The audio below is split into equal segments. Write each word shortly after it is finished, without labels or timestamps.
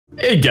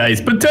Hey guys,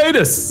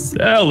 potatoes!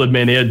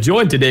 Element here,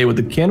 joined today with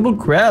the cannibal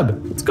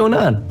crab. What's going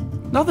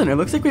on? Nothing. It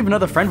looks like we have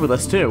another friend with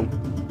us too.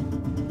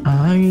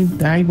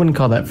 I wouldn't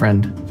call that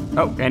friend.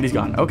 Oh, Andy's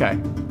gone. Okay.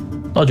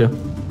 Told you.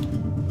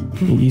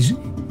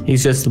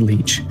 He's just a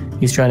leech.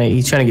 He's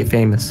trying to get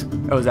famous.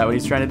 Oh, is that what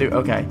he's trying to do?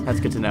 Okay, that's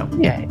good to know.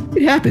 Yeah,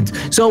 it happens.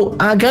 So,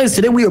 guys,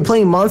 today we are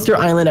playing Monster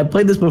Island. I've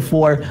played this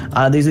before.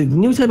 There's a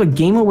new type of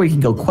game where you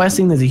can go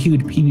questing. There's a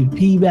huge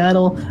PvP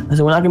battle.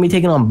 So we're not going to be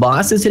taking on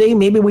bosses today.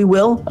 Maybe we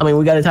will. I mean,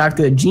 we got to talk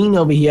to Gene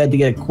over here to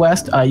get a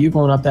quest. You're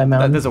going up that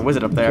mountain. There's a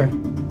wizard up there.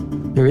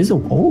 There is a...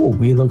 Oh,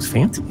 he looks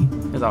fancy.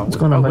 What's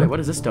going on, wait, buddy? what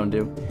does this stone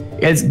do?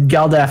 It's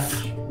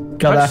Galdef.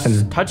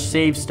 Touch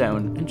save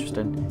stone.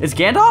 Interesting. Is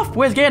Gandalf?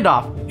 Where's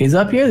Gandalf? He's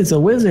up here. It's a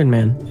wizard,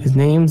 man. His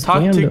name's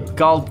Talk Gandalf. to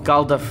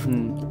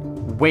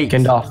Galdef. Wait.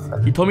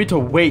 Gandalf. He told me to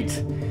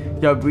wait.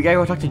 Yo, we gotta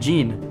go talk to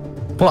Gene.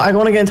 Well, I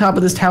want to get on top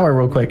of this tower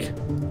real quick.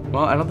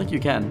 Well, I don't think you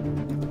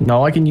can.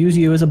 No, I can use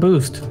you as a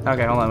boost.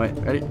 Okay, hold on, wait.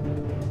 Ready?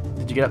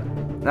 Did you get up?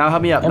 Now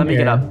help me up. Let me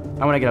get up.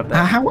 I want to get up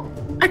there. How?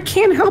 I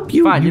can't help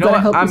you. Fine, you know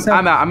what? Help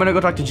I'm out. I'm gonna go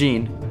talk to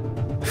Gene.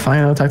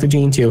 Fine, I'll talk to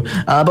Gene too.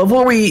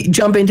 Before we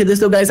jump into this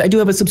though, guys, I do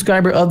have a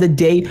subscriber of the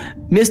day,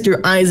 Mr.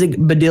 Isaac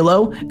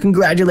Badillo.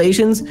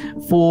 Congratulations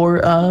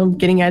for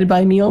getting added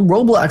by me on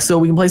Roblox so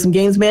we can play some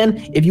games, man.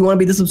 If you want to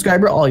be the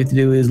subscriber, all you have to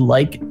do is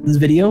like this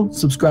video,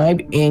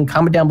 subscribe, and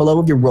comment down below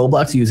with your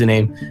Roblox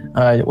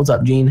username. What's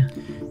up, Gene?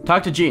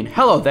 Talk to Gene.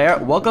 Hello there.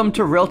 Welcome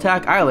to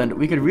Realtac Island.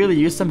 We could really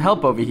use some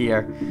help over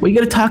here. Well, you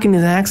gotta talk in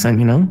his accent,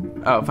 you know?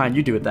 Oh, fine.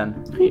 You do it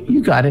then.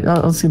 You got it.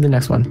 I'll see the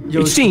next one.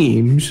 Yo, it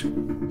seems...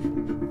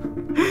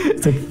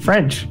 It's like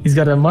French. He's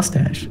got a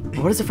mustache.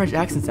 What does the French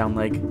accent sound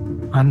like?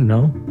 I don't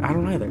know. I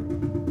don't either.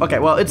 Okay,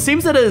 well, it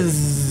seems that a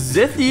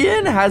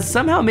Zithian has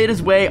somehow made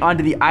his way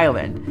onto the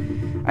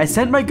island. I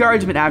sent my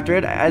guardsmen after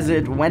it as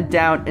it went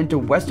down into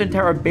Western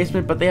Tower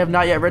basement, but they have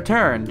not yet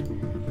returned.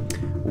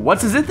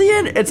 What's a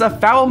Zithian? It's a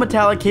foul,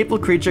 metallic, capable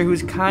creature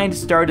whose kind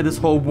started this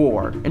whole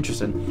war.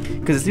 Interesting,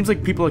 because it seems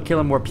like people are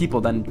killing more people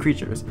than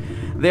creatures.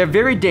 They're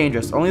very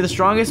dangerous. Only the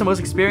strongest and most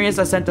experienced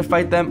are sent to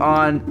fight them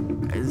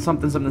on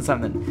something.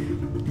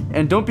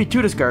 And don't be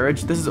too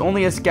discouraged. This is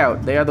only a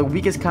scout. They are the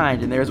weakest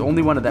kind, and there is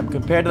only one of them.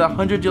 Compared to the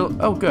 100 you'll...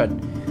 Oh,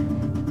 good.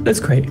 That's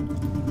great.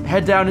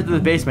 Head down into the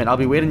basement. I'll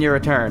be waiting your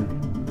return.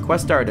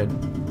 Quest started.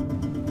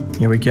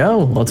 Here we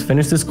go. Let's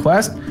finish this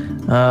quest.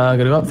 Gotta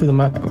go up through the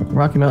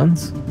Rocky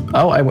Mountains.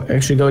 Oh, I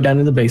actually go down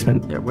to the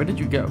basement. Yeah, where did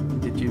you go?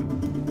 Did you...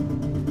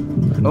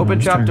 Open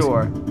trap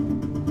door.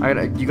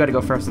 You gotta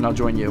go first, and I'll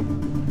join you.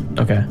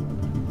 Okay.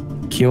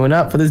 Queuing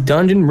up for this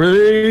dungeon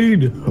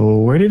raid. Oh,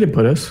 where did it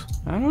put us?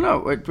 I don't know.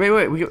 Wait.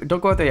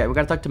 Don't go out there yet. We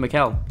gotta talk to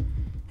Mikkel.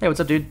 Hey, what's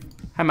up, dude?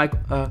 Hi, Mike.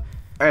 All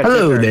right,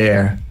 hello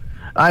there.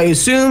 I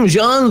assume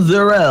Jean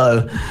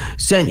Zarel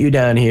sent you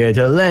down here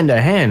to lend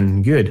a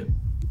hand. Good.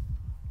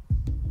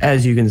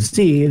 As you can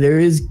see, there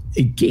is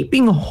a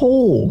gaping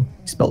hole.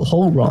 Spelled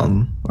hole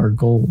wrong, or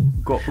goal.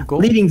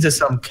 Leading to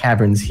some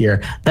caverns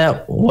here.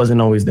 That wasn't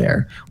always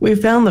there. We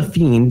found the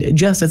fiend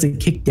just as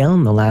it kicked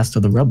down the last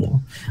of the rubble.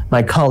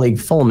 My colleague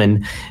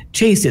Fulman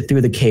chased it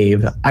through the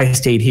cave. I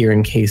stayed here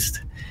in case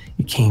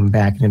it came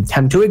back in an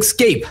attempt to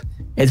escape.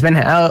 It's been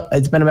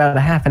about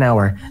a half an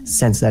hour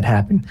since that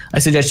happened. I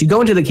suggest you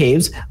go into the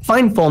caves,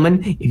 find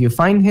Fulman. If you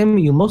find him,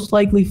 you'll most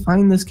likely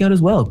find the scout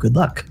as well. Good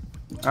luck.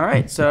 All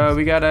right, so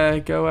we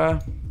gotta go.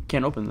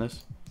 Can't open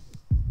this.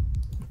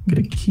 Get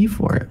a key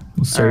for it.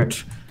 We'll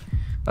search. Right.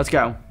 Let's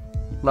go.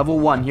 Level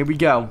 1. Here we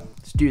go.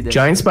 Let's do this.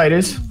 Giant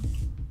spiders.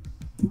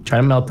 Try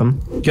to melt them.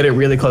 Get it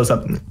really close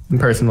up and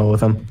personal with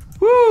them.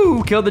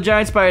 Woo! Killed the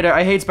giant spider.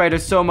 I hate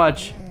spiders so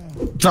much.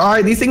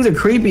 Alright, these things are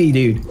creepy,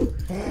 dude.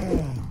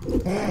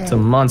 It's a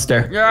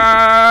monster.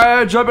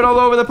 Yeah, jumping all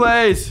over the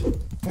place.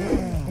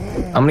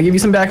 I'm gonna give you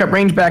some backup,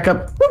 range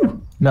backup.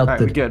 Woo!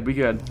 Melted. Alright, we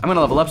good. I'm gonna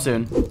level up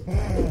soon.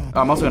 Oh,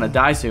 I'm also gonna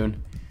die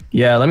soon.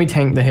 Yeah, let me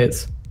tank the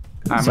hits.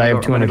 So I have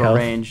 200 health.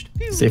 Ranged.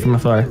 Safe from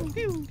afar. Alright,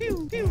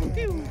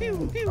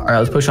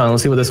 let's push on.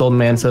 Let's see what this old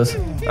man says.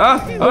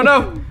 Oh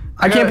no!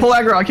 I can't pull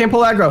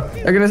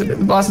aggro. The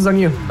boss is on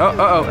you.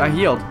 Oh, I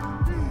healed.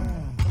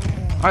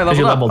 I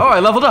leveled up. Oh,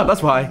 I leveled up.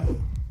 That's why.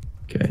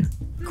 Okay.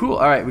 Cool.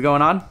 Alright, we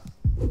going on?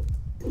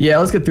 Yeah,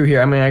 let's get through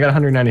here. I mean, I got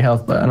 190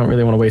 health, but I don't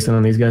really want to waste it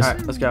on these guys.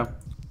 Alright, let's go.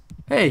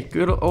 Hey,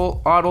 good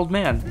old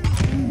man.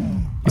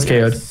 He's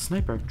KO'd.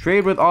 Sniper.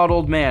 Trade with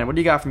odd man. What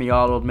do you got for me,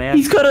 old man?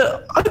 He's got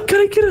I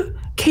gotta get a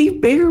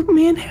cave bear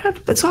man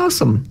hat. That's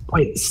awesome.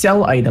 Wait,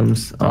 sell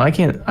items. Oh, I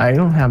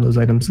don't have those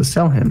items to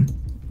sell him.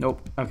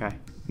 Nope. Okay.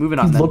 Moving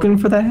on. He's looking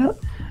for that hat?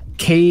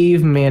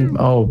 Caveman.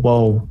 Oh,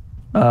 whoa.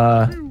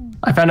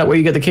 I found out where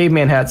you get the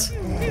caveman hats.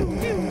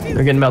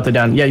 They're getting melted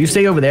down. Yeah, you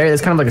stay over there.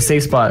 It's kind of like a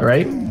safe spot,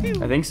 right?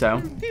 I think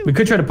so. We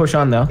could try to push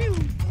on though.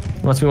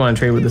 Unless we want to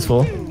trade with this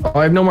fool. Oh,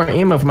 I have no more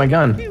ammo for my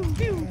gun.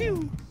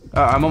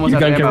 I'm almost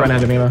out of ammo. Your gun can run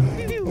out of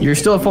ammo. You're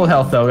still at full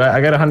health though.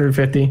 I got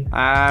 150.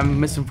 I'm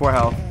missing 4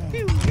 health.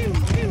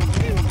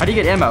 How do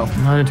you get ammo?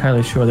 I'm not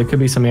entirely sure. There could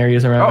be some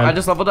areas around. Oh, I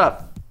just leveled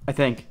up, I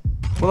think.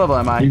 What level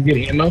am I? You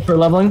get ammo for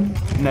leveling?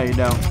 No, you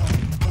don't.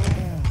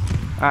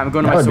 I'm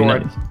going to my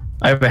sword. Nice.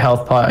 I have a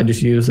health pot. I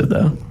just used it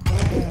though.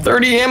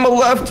 30 ammo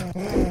left.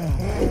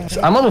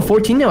 I'm level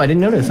 14 now. I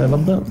didn't notice. I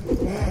leveled up.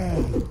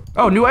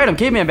 Oh, new item,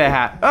 caveman bat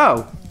hat.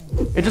 Oh,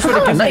 it just would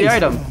have given me the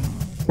item.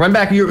 Run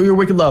back. You're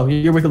wicked low.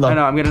 You're wicked low. I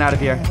know. I'm getting out of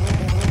here.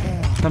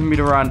 Time for me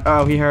to run.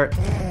 Oh, he hurt.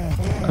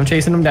 I'm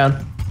chasing him down.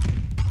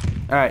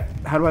 All right.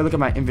 How do I look at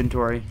my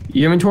inventory?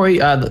 Your inventory.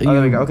 There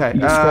we go. Okay.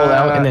 You scroll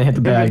out and then hit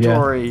the bag.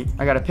 Inventory. Yeah.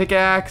 I got a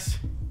pickaxe.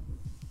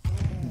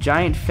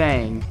 Giant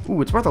fang.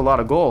 Ooh, it's worth a lot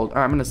of gold. All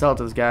right, I'm gonna sell it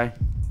to this guy.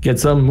 Get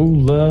some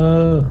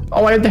moolah.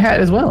 Oh, I have the hat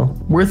as well.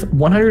 Worth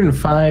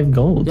 105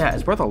 gold. Yeah,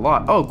 it's worth a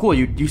lot. Oh, cool.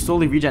 You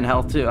slowly regen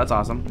health too. That's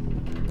awesome.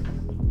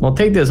 Well,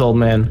 take this, old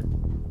man.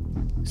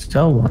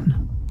 Sell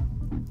one.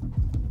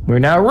 We're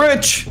now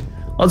rich.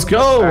 Let's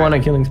go on a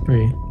killing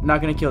spree.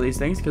 Not gonna kill these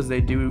things because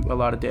they do a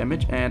lot of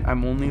damage, and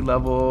I'm only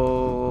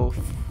level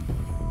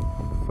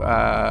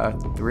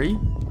 3.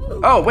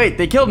 Oh wait,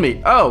 they killed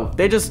me. Oh,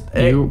 they just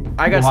I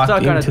got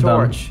stuck on a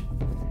torch.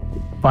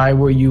 Why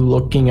were you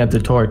looking at the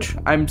torch?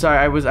 I'm sorry.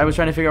 I was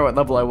trying to figure out what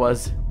level I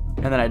was,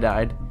 and then I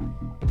died.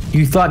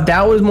 You thought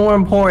that was more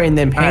important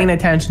than paying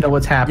attention to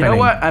what's happening. You know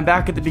what? I'm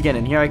back at the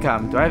beginning. Here I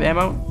come. Do I have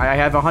ammo? I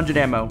have 100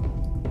 ammo.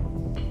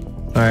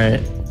 All right,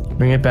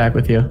 bring it back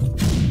with you.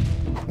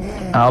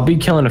 I'll be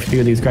killing a few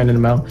of these, grinding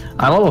them out.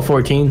 I'm level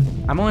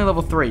 14. I'm only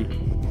level 3.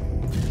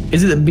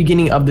 Is it the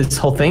beginning of this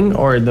whole thing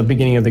or the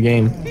beginning of the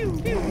game?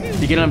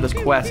 Beginning of this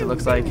quest, it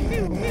looks like.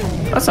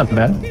 That's not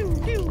bad.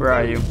 Where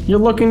are you? You're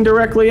looking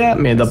directly at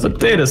me. The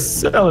potato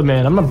salad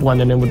man. I'm not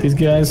blending in with these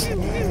guys.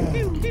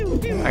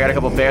 I got a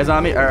couple bears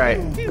on me. All right.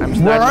 I'm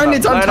just Run!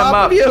 It's on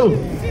top of you.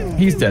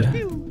 He's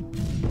dead.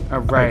 All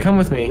right. Come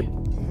with me.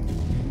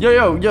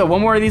 Yo! One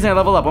more of these and I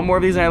level up. One more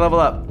of these and I level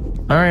up.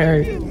 All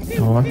right.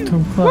 Don't walk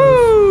too close.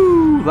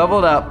 Woo!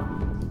 Leveled up.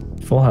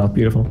 Full health.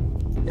 Beautiful.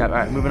 Yeah. All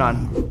right. Moving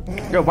on.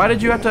 Yo, why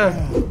did you have to?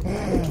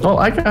 Oh,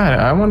 I got it.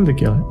 I wanted to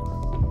kill it.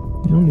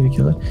 You don't need to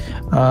kill it.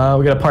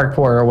 We got a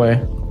parkour our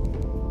way.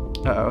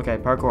 Uh-oh, okay,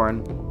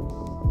 parkouring.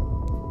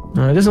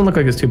 It doesn't look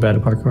like it's too bad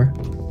at parkour.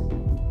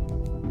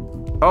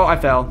 Oh, I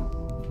fell.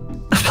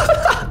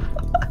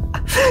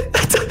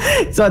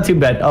 It's not too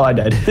bad. Oh, I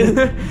died.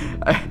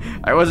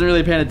 I wasn't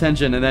really paying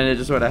attention, and then it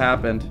just sort of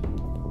happened.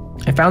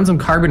 I found some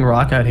carbon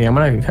rock out here. I'm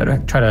gonna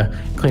try to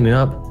clean it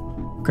up.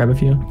 Grab a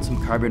few.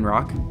 Some carbon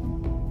rock?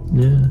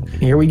 Yeah.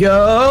 Here we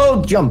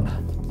go. Jump.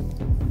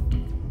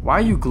 Why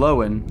are you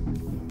glowing?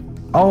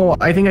 Oh,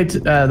 I think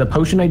the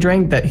potion I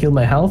drank that healed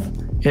my health.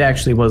 It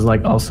actually was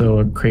like also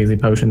a crazy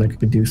potion that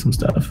could do some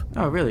stuff.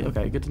 Oh, really?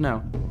 Okay, good to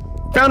know.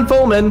 Found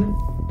Fullman.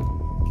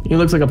 He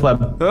looks like a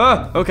pleb.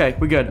 Ah, okay,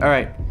 we're good. All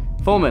right.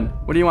 Fullman,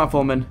 what do you want,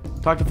 Fullman?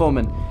 Talk to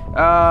Fullman.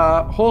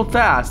 Hold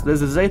fast.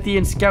 There's a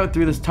Zythian scout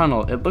through this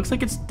tunnel. It looks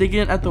like it's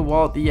digging at the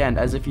wall at the end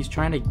as if he's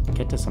trying to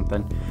get to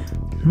something.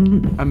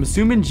 I'm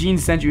assuming Gene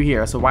sent you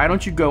here, so why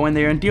don't you go in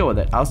there and deal with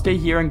it? I'll stay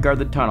here and guard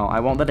the tunnel. I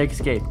won't let it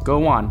escape.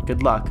 Go on.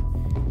 Good luck.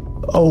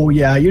 Oh,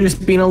 yeah. You're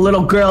just being a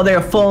little girl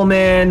there,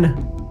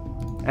 Fullman.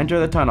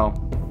 Enter the tunnel.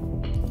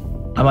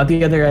 I'm at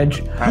the other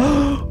edge.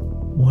 Right.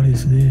 What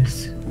is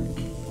this?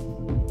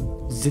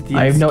 Zythian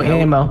I have no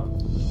ammo.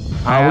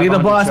 We have the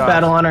boss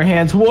battle on our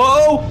hands.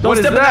 Whoa! Don't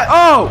step in that.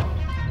 Oh!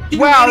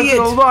 Wow, that's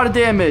a lot of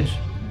damage.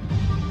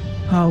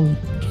 Oh,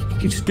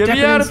 get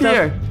me out of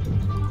here.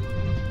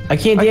 I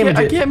can't damage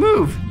it. I can't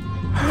move.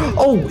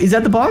 Oh, is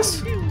that the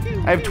boss?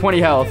 I have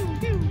 20 health.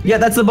 Yeah,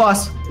 that's the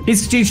boss.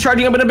 He's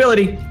charging up an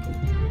ability.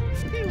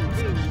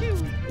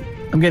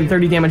 I'm getting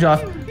 30 damage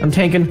off. I'm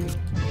tanking.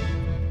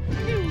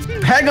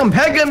 Peg him,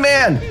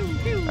 man!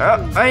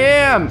 I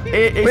am!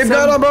 We've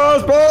got a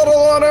boss battle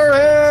on our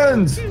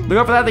hands! Look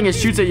out for that thing, it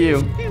shoots at you.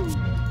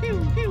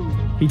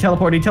 He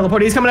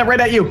teleported, he's coming up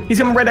right at you!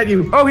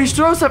 Oh, he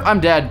threw stuff!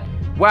 I'm dead.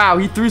 Wow,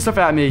 he threw stuff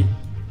at me.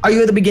 Are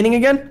you at the beginning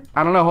again?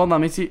 I don't know, hold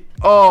on, let me see.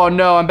 Oh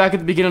no, I'm back at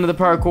the beginning of the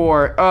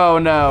parkour. Oh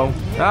no.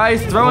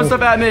 He's throwing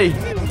stuff at me.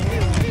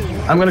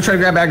 I'm gonna try to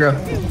grab aggro.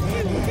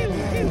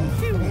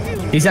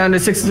 He's down to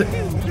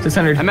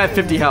 600. I'm at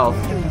 50 health.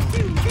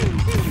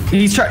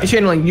 He's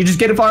channeling. You just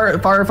get it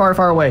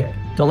far away.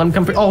 Don't let him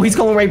come. Oh, he's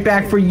going right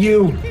back for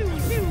you.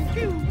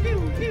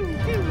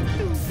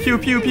 Pew,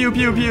 pew, pew,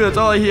 pew, pew. That's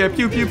all I hear.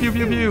 Pew, pew, pew,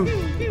 pew, pew.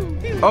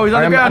 Oh, he's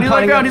on the ground. He's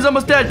on the ground. He's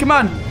almost dead. Come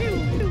on.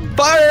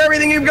 Fire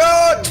everything you've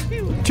got.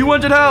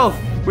 200 health.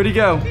 Where'd he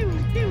go?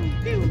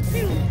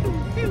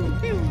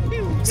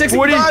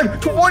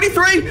 65,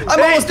 43.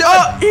 I'm almost dead.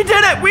 Oh, he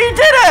did it. We did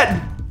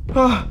it.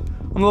 Oh,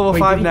 I'm level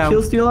 5 now. Did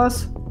he kill steal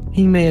us?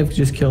 He may have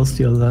just kill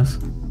stealed us.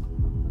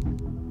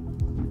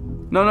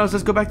 No,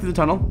 let's go back to the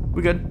tunnel.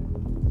 We're good.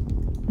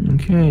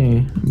 Okay,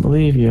 I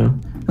believe you.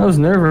 That was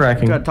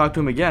nerve-wracking. Gotta talk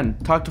to him again.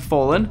 Talk to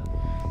Folan.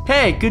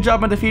 Hey, good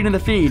job on defeating the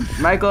fiend.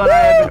 Michael and I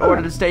have been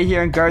ordered to stay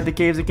here and guard the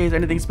caves in case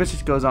anything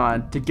suspicious goes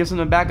on. To give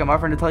something back, I'm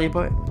offering to tell you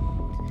about it.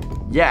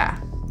 Yeah.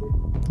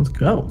 Let's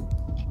go.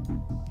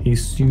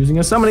 He's using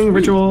a summoning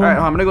ritual. All right,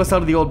 I'm gonna go sell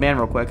to the old man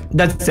real quick.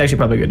 That's actually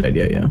probably a good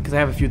idea, yeah. Because I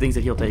have a few things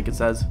that he'll take, it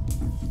says.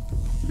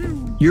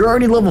 You're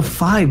already level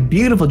 5.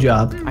 Beautiful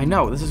job. I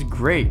know, this is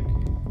great.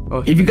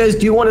 Oh, if you guys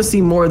do want to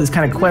see more of this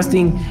kind of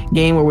questing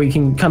game where we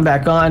can come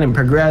back on and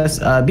progress,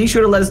 be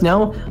sure to let us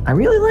know. I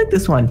really like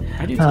this one.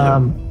 I do too.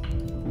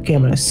 Okay,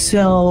 I'm gonna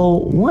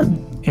sell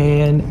 1.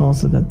 And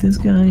also got this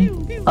guy.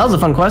 That was a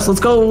fun quest. Let's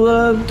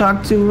go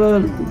talk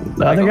to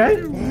the other guy.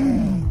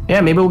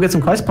 Yeah, maybe we'll get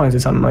some quest points or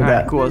something like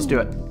that. Cool, let's do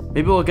it.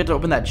 Maybe we'll get to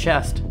open that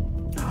chest.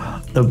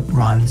 The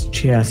bronze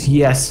chest,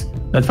 yes.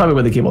 That's probably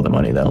where they keep all the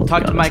money, though.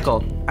 Talk to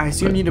Michael. I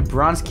assume you need a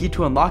bronze key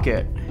to unlock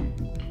it.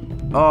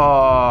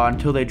 Oh,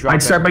 until they drop it.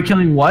 I'd start by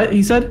killing what,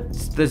 he said?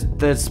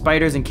 The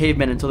spiders and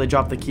cavemen until they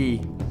drop the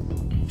key.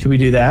 Should we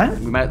do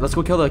that? Let's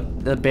go kill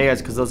the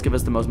bears because those give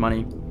us the most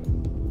money.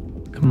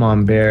 Come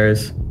on,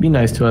 bears. Be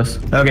nice to us.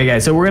 Okay,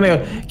 guys, so we're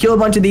gonna kill a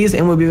bunch of these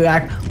and we'll be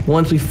back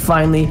once we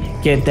finally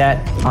get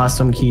that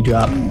awesome key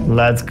drop.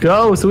 Let's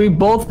go. So we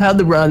both had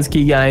the bronze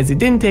key, guys. It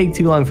didn't take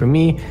too long for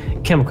me.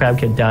 Chemical Crab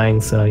kept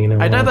dying, so you know.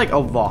 I died like a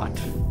lot.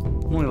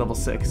 I'm only level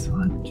 6.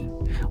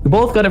 We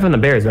both got it from the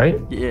bears, right?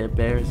 Yeah,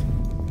 bears.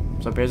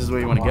 So bears is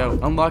where you want to go.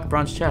 Unlock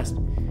bronze chest.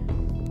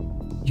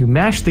 You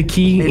mash the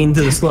key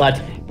into the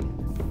slot.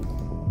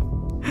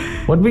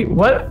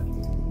 What?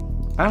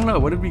 I don't know.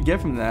 What did we get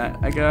from that?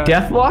 I got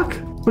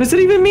Deathlock? What does it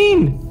even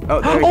mean?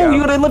 Oh, there you go. You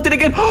gotta lift it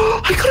again.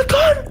 I could have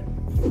gone.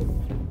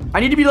 I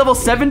need to be level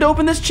 7 to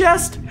open this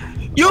chest?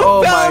 You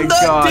found the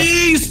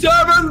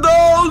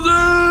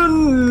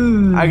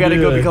D7000! I gotta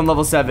go become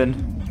level 7.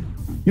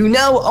 You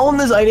now own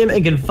this item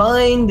and can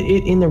find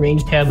it in the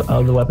range tab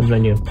of the weapons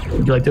menu.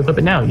 Would you like to equip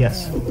it now?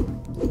 Yes.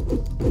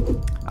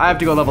 I have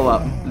to go level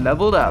up.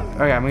 Leveled up.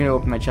 Okay, I'm gonna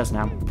open my chest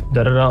now.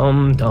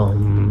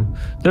 Da-da-dum-dum.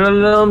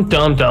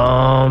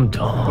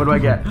 Da-da-dum-dum-dum-dum. What do I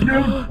get? Is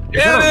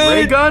that a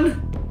ray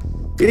gun?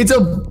 It's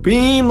a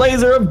beam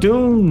laser of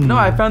doom. No,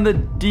 I found the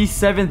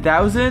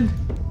D7000.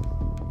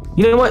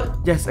 You know what?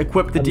 Yes,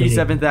 equip the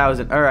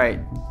D7000. All right.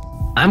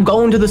 I'm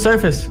going to the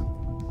surface.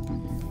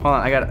 Hold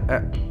on, I got it.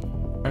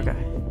 Okay.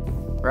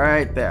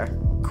 Right there.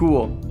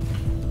 Cool.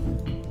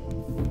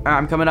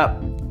 I'm coming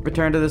up.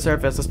 Return to the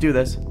surface. Let's do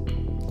this.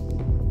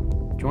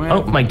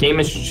 Oh, my game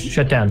is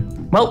shut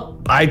down. Well,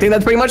 I think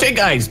that's pretty much it,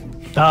 guys.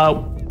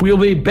 We'll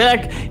be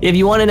back if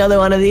you want another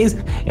one of these,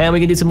 and we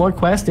can do some more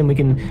quests, and we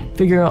can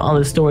figure out all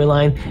the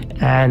storyline.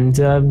 And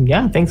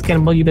yeah, thanks,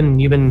 Cannibal. You've been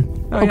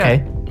okay.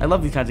 Yeah. I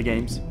love these kinds of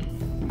games.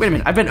 Wait a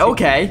minute, I've been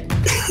okay.